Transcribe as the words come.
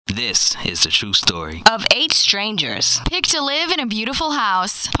This is the true story of 8 strangers picked to live in a beautiful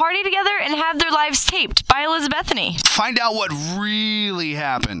house, party together, and have their lives taped by Elizabethany. Find out what really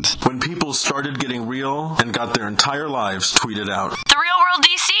happened when people started getting real and got their entire lives tweeted out. The Real World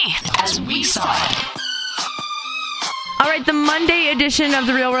DC, as we saw it. All right, the Monday edition of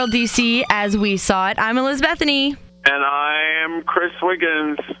The Real World DC, as we saw it. I'm Elizabethany. And I am Chris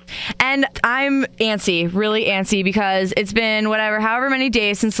Wiggins. And I'm antsy, really antsy, because it's been however many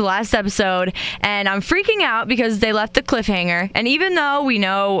days since the last episode, and I'm freaking out because they left the cliffhanger. And even though we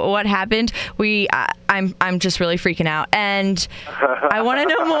know what happened, I'm just really freaking out, and I want to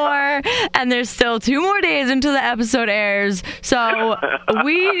know more. And there's still 2 more days until the episode airs, so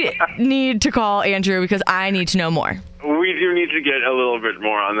we need to call Andrew because I need to know more. We do need to get a little bit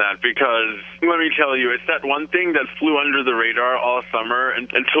more on that because, let me tell you, it's that one thing that flew under the radar all summer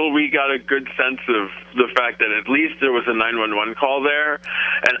until we got a good sense of the fact that at least there was a 911 call there.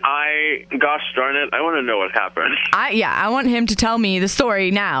 And gosh darn it, I want to know what happened. I want him to tell me the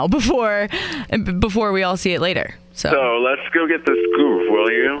story now before we all see it later. So let's go get the scoop, will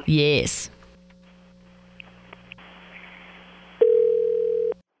you? Yes.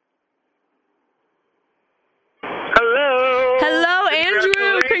 Hello,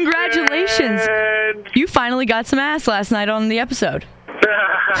 Andrew. Congratulations. You finally got some ass last night on the episode.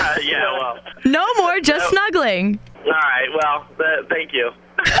 Yeah, well. No more, just snuggling. All right, well, thank you.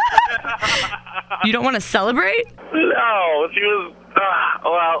 You don't want to celebrate? No, she was...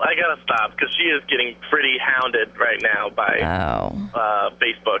 well, I gotta stop because she is getting pretty hounded right now by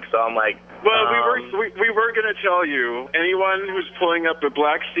Facebook. So I'm like, well, we were gonna tell you, anyone who's pulling up a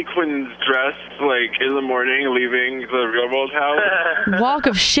black sequins dress like in the morning, leaving the Real World house. Walk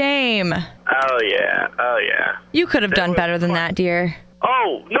of shame. Oh yeah. You could have done better than that, dear.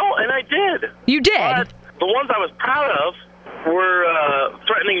 Oh no, and I did. You did. But the ones I was proud of were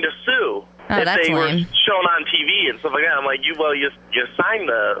threatening to sue. Oh, that's they were lame. shown on TV and stuff like that. I'm like, you signed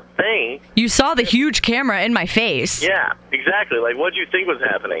the thing. You saw the huge camera in my face. Yeah, exactly. Like, what do you think was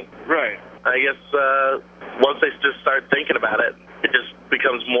happening? Right. I guess once they just start thinking about it, it just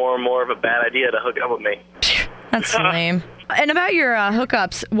becomes more and more of a bad idea to hook up with me. That's lame. And about your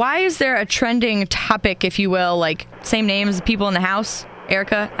hookups, why is there a trending topic, if you will, like same names as people in the house?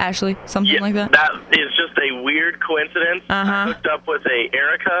 Erica, Ashley, something like that? That is just a weird coincidence. I hooked up with a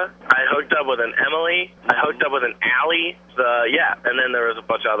Erica. I hooked up with an Emily. I hooked up with an Allie. And then there was a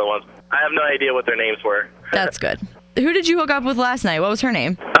bunch of other ones. I have no idea what their names were. That's good. Who did you hook up with last night? What was her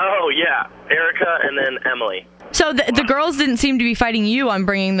name? Oh, yeah. Erica and then Emily. So the girls didn't seem to be fighting you on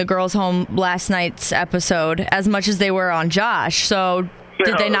bringing the girls home last night's episode as much as they were on Josh. So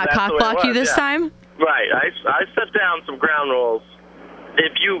did they not cock-block you this time? Right. I set down some ground rules.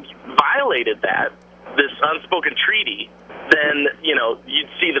 If you violated this unspoken treaty, then, you'd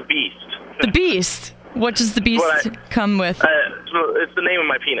see the beast. The beast? What does the beast come with? It's the name of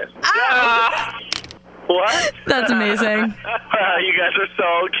my penis. Ah! What? That's amazing. You guys are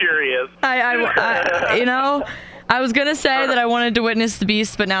so curious. I was going to say that I wanted to witness the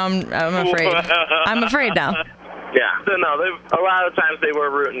beast, but now I'm afraid. I'm afraid now. Yeah. So, no, a lot of times they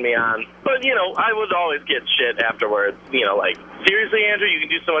were rooting me on. But, I would always get shit afterwards. Like, seriously, Andrew, you can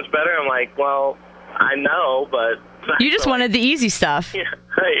do so much better? I'm like, well, I know, but... You just wanted the easy stuff. Yeah,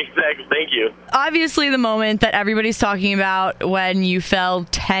 exactly. Thank you. Obviously, the moment that everybody's talking about when you fell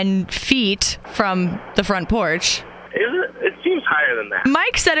 10 feet from the front porch. It seems higher than that.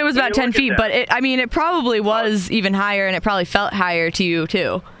 Mike said it was about 10 feet, but it probably was even higher, and it probably felt higher to you,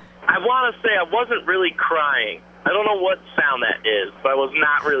 too. I want to say I wasn't really crying. I don't know what sound that is, but I was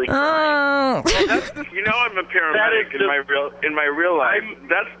not really crying. Well, I'm a paramedic in my real life.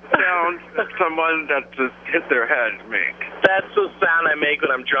 That's the sound that someone that just hit their head make. That's the sound I make when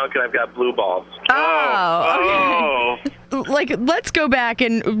I'm drunk and I've got blue balls. Oh, okay. Like, let's go back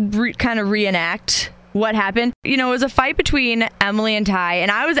and kind of reenact what happened. It was a fight between Emily and Ty, and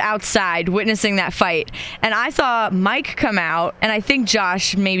I was outside witnessing that fight, and I saw Mike come out, and I think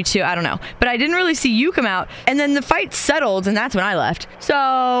Josh maybe too, I don't know, but I didn't really see you come out, and then the fight settled, and that's when I left.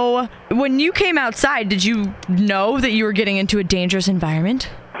 So when you came outside, did you know that you were getting into a dangerous environment?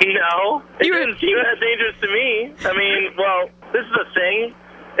 No, it didn't seem that dangerous to me. I mean, well, this is the thing,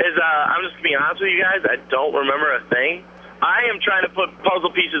 I'm just going to be honest with you guys, I don't remember a thing. I am trying to put puzzle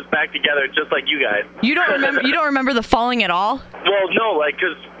pieces back together just like you guys. You don't remember? You don't remember the falling at all? Well, no,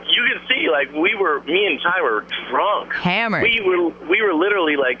 because you can see, me and Ty were drunk. Hammered. We were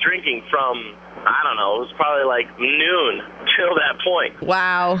literally, drinking from, I don't know, it was probably, noon till that point.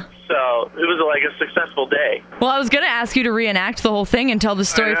 Wow. So it was, a successful day. Well, I was going to ask you to reenact the whole thing and tell the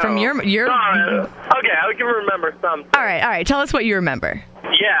story from your... Okay, I can remember some. All right. Tell us what you remember.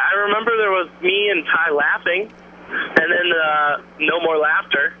 Yeah, remember there was me and Ty laughing, and then no more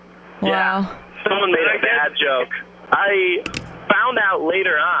laughter. Wow. Yeah. Someone made a bad joke. I found out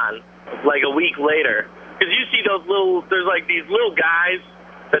later on, like a week later, because you see there's like these little guys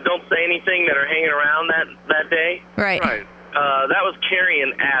that don't say anything that are hanging around that day. Right. That was Carrie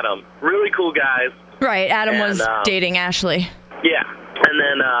and Adam. Really cool guys. Right. Adam was dating Ashley. Yeah. And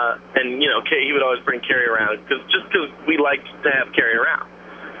then, he would always bring Carrie around because we liked to have Carrie around.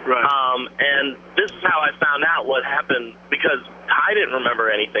 Right. And this is how I found out what happened because I didn't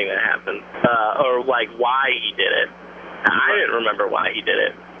remember anything that happened or like why he did it. I didn't remember why he did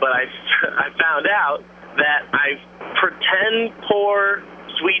it, but I found out that I pretend pour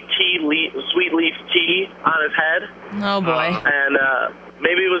sweet leaf tea on his head. Oh boy. And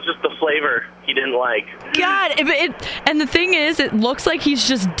maybe it was just the flavor he didn't like. God, and the thing is, it looks like he's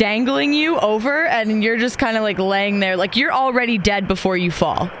just dangling you over, and you're just kind of like laying there, like you're already dead before you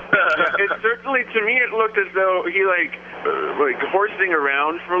fall. It certainly, to me, it looked as though he like horsing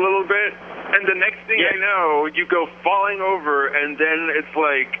around for a little bit, and the next thing I know, you go falling over, and then it's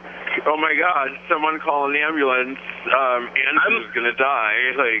like, oh my God, someone call an ambulance. Andrew's gonna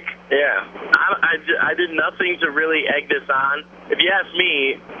die. Like, yeah, I did nothing to really egg this on. If you ask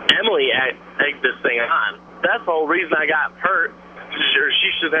me, Emily egged this thing on. That's the whole reason I got hurt. Sure, she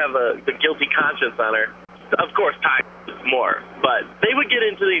should have the guilty conscience on her. Of course, Ty more, but they would get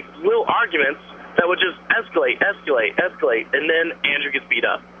into these little arguments that would just escalate, and then Andrew gets beat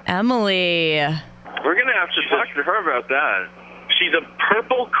up. Emily. We're gonna have to talk to her about that. She's a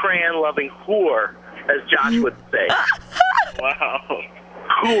purple crayon-loving whore, as Josh would say. Wow.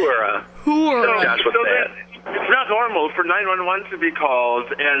 Whore. Josh would say it. It's not normal for 911 to be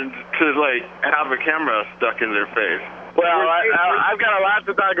called and to, like, have a camera stuck in their face. Well, I've got a lot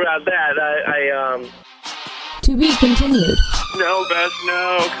to talk about that. To be continued. No, Beth,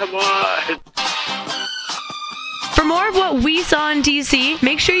 no, come on. For more of what we saw in DC,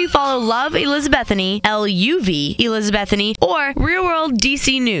 make sure you follow Love Elizabethany, LUV Elizabethany, or Real World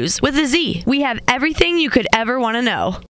DC News with a Z. We have everything you could ever want to know.